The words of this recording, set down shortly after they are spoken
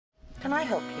can I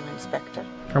help you, Inspector?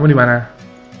 Kamu di mana?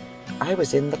 I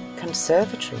was in the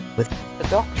conservatory with the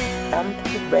doctor and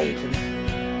the raven.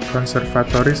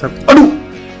 Konservatori aduh!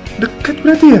 Dekat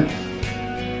berarti ya?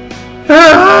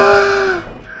 Ah!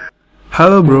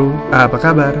 Halo bro, apa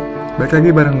kabar? Balik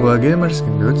lagi bareng gua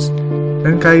GamersGendutz.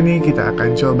 Dan kali ini kita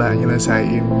akan coba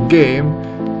nyelesain game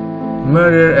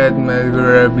Murder at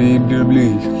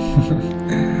Masquerade.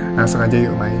 Langsung aja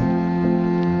yuk main.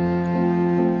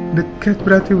 Dekat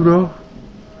berarti bro.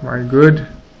 My god.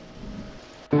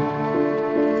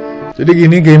 Jadi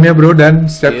gini gamenya bro, dan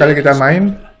setiap kali kita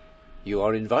main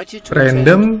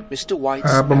random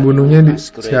pembunuhnya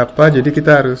siapa, jadi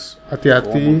kita harus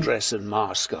hati-hati.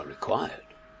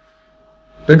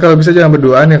 Dan kalau bisa jangan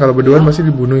berduaan ya, kalau berduaan pasti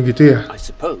dibunuh gitu ya.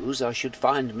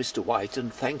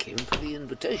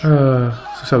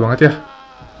 Susah banget ya.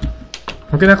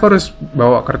 Mungkin aku harus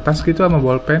bawa kertas gitu sama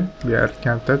bolpen biar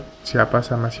nyatet siapa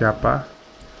sama siapa.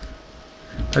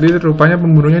 Tadi rupanya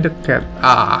pembunuhnya dekat.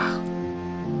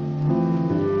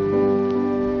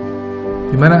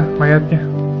 Gimana mayatnya?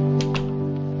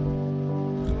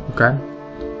 Bukan.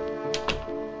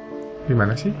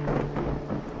 Gimana sih?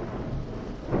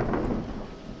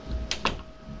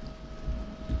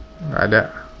 Nggak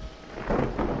ada.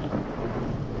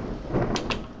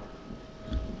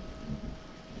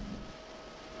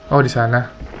 Oh, di sana.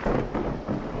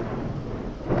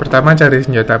 Pertama cari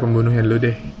senjata pembunuhnya dulu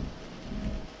deh.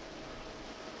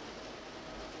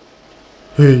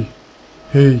 Hey.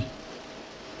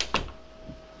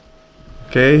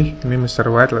 Oke, ini Mr.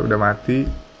 White udah mati.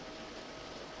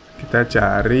 Kita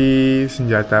cari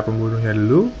senjata pembunuhnya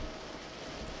dulu.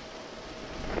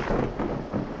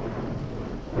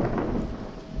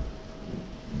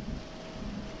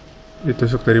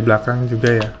 Ditusuk dari belakang juga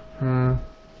ya.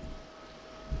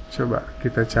 Coba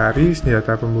kita cari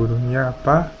senjata pembunuhnya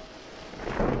apa.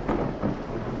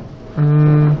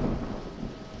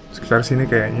 Sekitar sini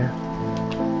kayaknya.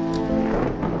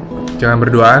 Jangan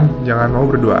berduaan, jangan mau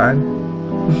berduaan.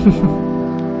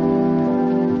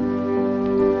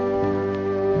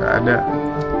 Nggak ada.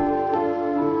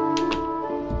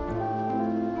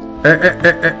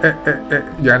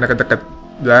 Jangan dekat-dekat.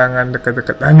 Jangan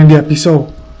dekat-dekat. Ini dia pisau.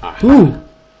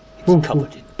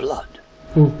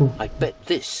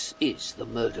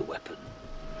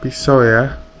 Pisau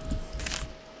ya.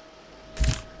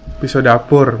 Pisau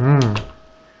dapur.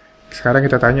 Sekarang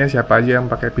kita tanya siapa aja yang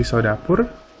pakai pisau dapur.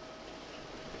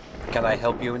 Can I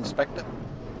help you, Inspector?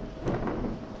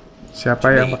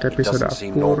 Siapa yang pakai pisau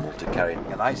dapur?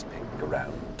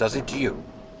 Does it to you?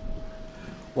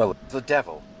 Well, the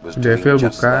devil was Devil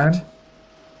doing just bukan. that.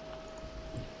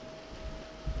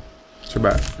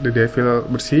 Coba the devil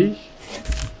bersih.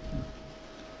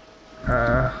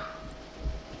 How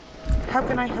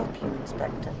can I help you,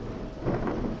 Inspector?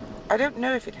 I don't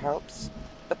know if it helps,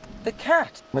 but the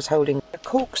cat was holding a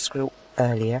corkscrew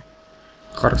earlier.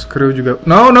 Corkscrew juga.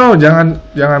 No, jangan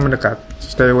mendekat.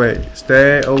 Stay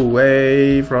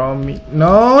away from me.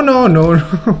 No.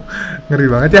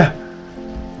 Ngeri banget ya.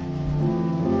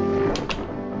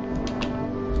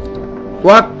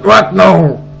 What?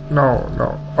 No.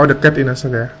 Oh, the cat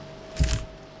innocent ya.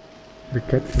 The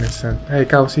cat innocent. Hey,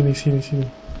 kau sini.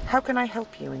 How can I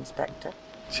help you, Inspector?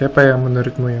 Siapa yang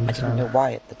menurutmu yang I didn't know bersalah?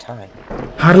 why at the time.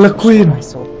 Harlequin. I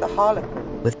saw the Harlequin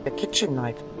with the kitchen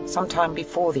knife sometime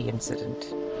before the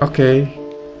incident. Okay,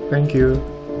 thank you.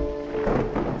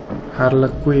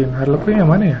 Harlequin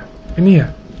yang mana ya? Ini ya?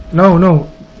 No,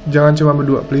 jangan cuma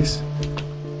berdua, please.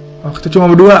 Oh, kita cuma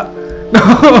berdua.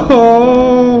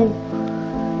 No,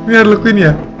 ini Harlequin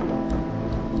ya?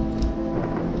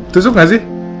 Tusuk nggak sih?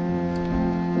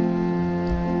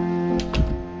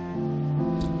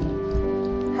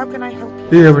 How can I help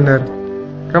you? Iya benar.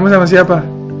 Kamu sama siapa?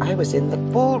 I was in the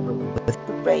ballroom with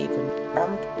the raven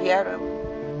and Piero.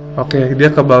 Oke, dia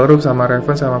ke ballroom sama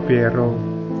Raven sama Piero.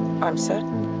 I'm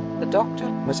certain the doctor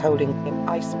was holding an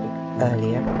ice pick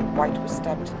earlier. White was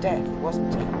stabbed to death, wasn't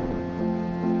he?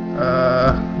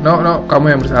 No,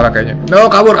 kamu yang bersalah kayaknya. No,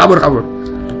 kabur.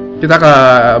 Kita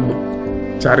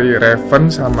cari Raven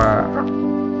sama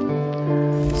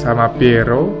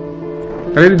Piero.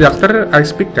 Tadi di dokter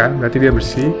ice pick kan, berarti dia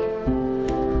bersih.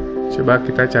 Coba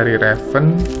kita cari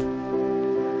Raven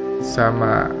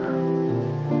sama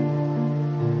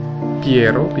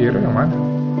Piero yang mana?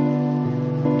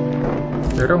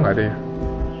 Piero nggak ada ya?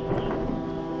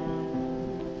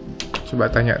 Coba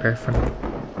tanya Raven.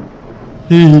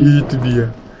 Itu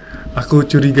dia. Aku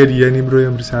curiga dia nih bro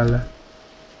yang bersalah.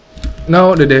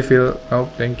 No, the devil. No,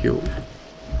 thank you.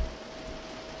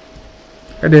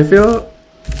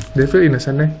 Devil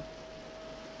innocent deh.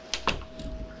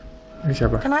 Ini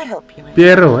siapa? Can I help you?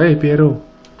 Piero.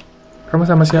 Kamu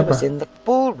sama I siapa? was in the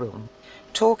ballroom,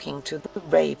 talking to the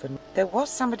raven. There was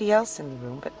somebody else in the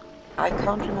room, but I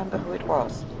can't remember who it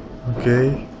was.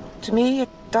 Oke. To me,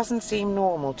 it doesn't seem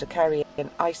normal to carry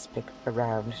an ice pick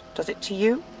around. Does it to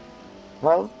you?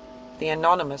 Well, the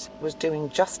anonymous was doing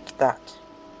just that.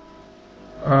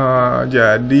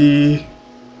 Jadi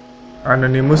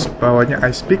Anonymous bawanya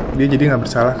ice pick, dia jadi nggak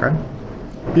bersalah kan?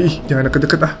 Ih, jangan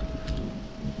deket-deket ah.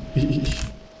 Ih.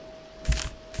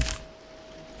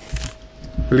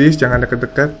 Please jangan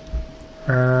deket-deket.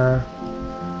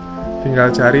 Tinggal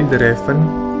cari The Raven.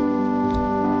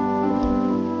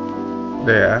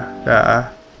 Udah ya, dah.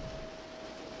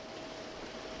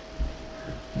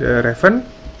 The Raven.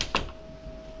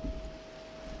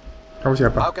 Kamu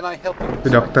siapa? How can I help you?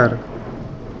 The Doctor.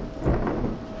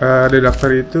 The Doctor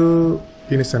itu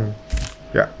innocent.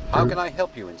 Ya. How can I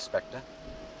help you, Inspector?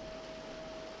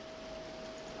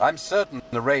 I'm certain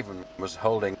the Raven was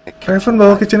holding a Raven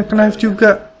bawa kitchen knife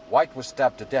juga. White was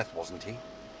stabbed to death, wasn't he?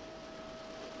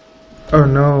 Oh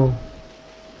no.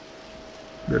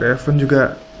 The Raven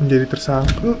juga menjadi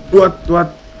tersangka.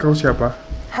 What? Kau siapa?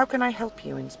 How can I help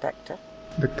you, Inspector?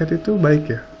 The cat itu baik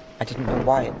ya? I didn't know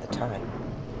why at the time,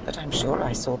 but I'm sure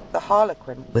I saw the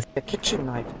Harlequin with a kitchen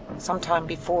knife sometime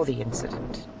before the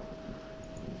incident.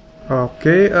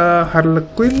 Oke,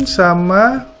 Harlequin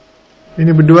sama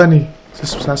ini berdua nih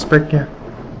suspeknya.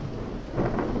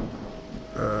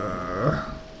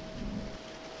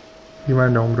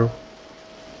 Gimana dong bro?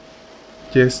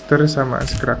 Jester sama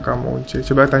Scrakamoche.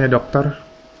 Coba tanya dokter.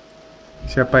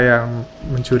 Siapa yang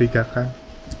mencurigakan?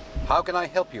 How can I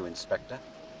help you, Inspector?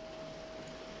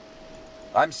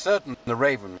 I'm certain the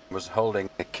Raven was holding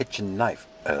a kitchen knife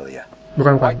earlier.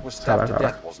 Bukan. White was stabbed to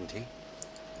Salah. death, wasn't he?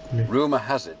 Ini. Rumor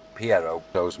has it Piero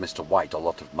owes Mr. White a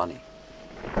lot of money.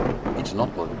 It's not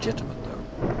legitimate, though.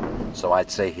 So I'd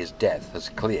say his death has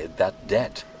cleared that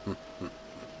debt.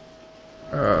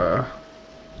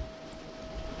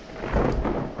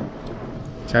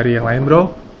 Cari yang lain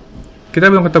bro. Kita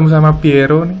belum ketemu sama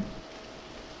Piero nih.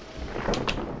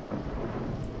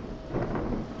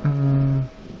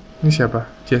 Ini siapa?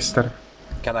 Jester.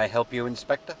 Can I help you,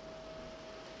 Inspector?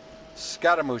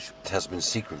 Scaramouche has been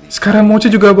secretly... Scaramoche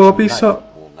juga bawa pisau.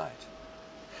 all night.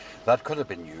 That could have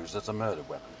been used as a murder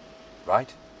weapon,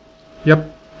 right? Yap.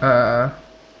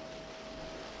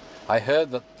 I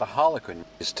heard that the Harlequin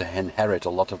is to inherit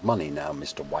a lot of money now,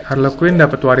 Mr. White. Harlequin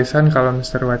dapat warisan kalau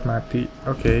Mr. White mati.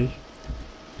 Oke.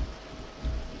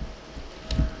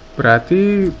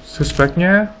 Berarti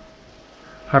suspeknya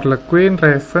Harlequin,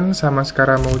 Raven, sama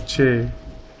Scaramoche.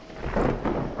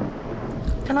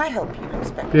 Can I help you,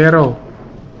 Inspector? Piero.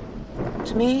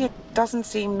 To me, it doesn't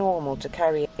seem normal to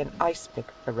carry an ice pick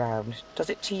around.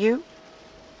 Does it to you?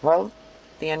 Well,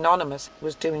 the anonymous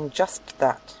was doing just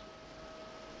that.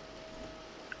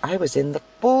 I was in the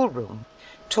ballroom,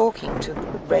 talking to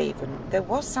the raven. There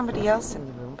was somebody else in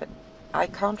the room, but I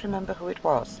can't remember who it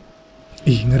was.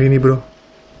 Ih, ngeri nih bro.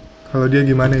 Kalau dia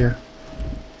gimana ya?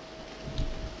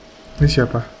 Ini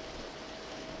siapa?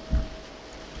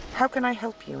 How can I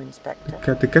help you, Inspector?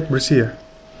 Tiket bersih ya?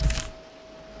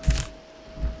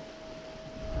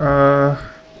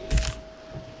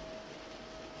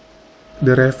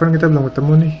 The Raven kita belum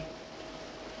ketemu nih.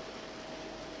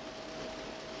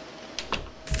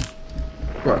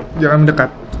 Wah, jangan mendekat.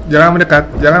 Jangan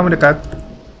mendekat.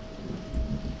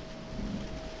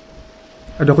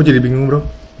 Aduh, aku jadi bingung bro.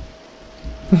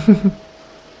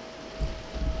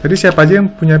 Tadi siapa aja yang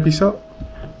punya pisau?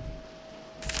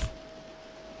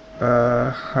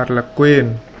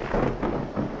 Harlequin,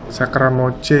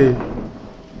 Scaramoche,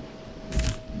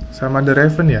 sama The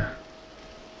Raven ya?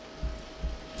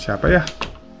 Siapa ya?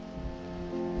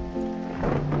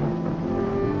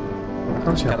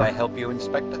 Kau Can siapa? I help you,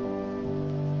 Inspector?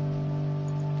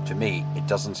 To me, it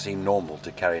doesn't seem normal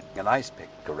to carry an ice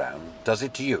pick around, does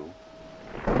it to you?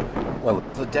 Well,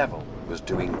 the devil was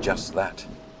doing just that.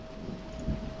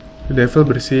 The Devil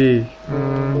bersih.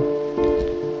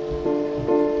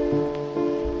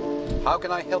 How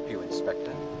can I help you,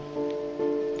 Inspector?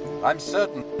 I'm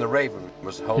certain the Raven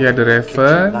was holding Yeah, the a Raven.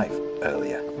 kitchen knife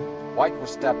earlier. White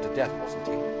was stabbed to death, wasn't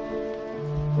he?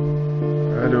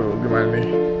 Aduh, gimana nih?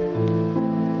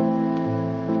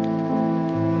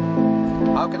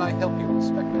 How can I help you,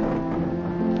 Inspector?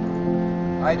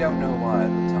 I don't know why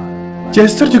at the time.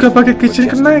 Jester juga pakai But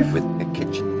kitchen Jester knife. with a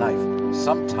kitchen knife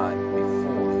sometime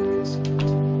before the incident.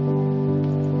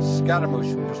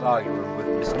 Scaramouche was arguing with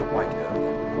Mr. White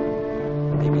earlier.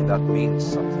 Maybe that means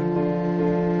something.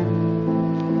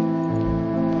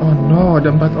 Oh no,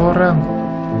 ada 4 orang.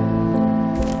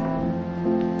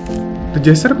 The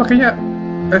Jester pakainya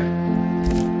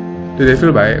The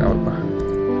Devil baik, nggak apa-apa.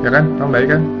 Ya kan? Kamu baik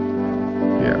kan?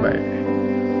 Iya, baik.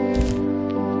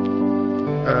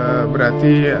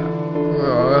 Berarti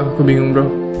aku bingung, bro.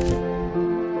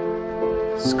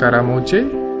 Scaramucci?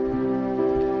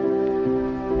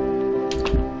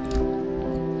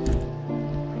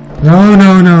 No.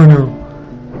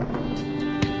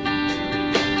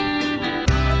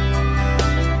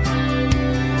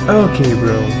 Oke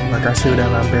bro, makasih udah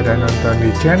mampir dan nonton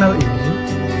di channel ini.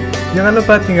 Jangan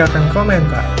lupa tinggalkan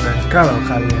komentar, dan kalau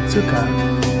kalian suka,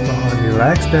 mohon di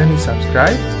like dan di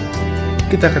subscribe.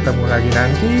 Kita ketemu lagi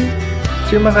nanti.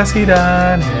 Terima kasih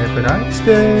dan have a nice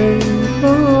day.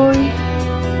 Bye.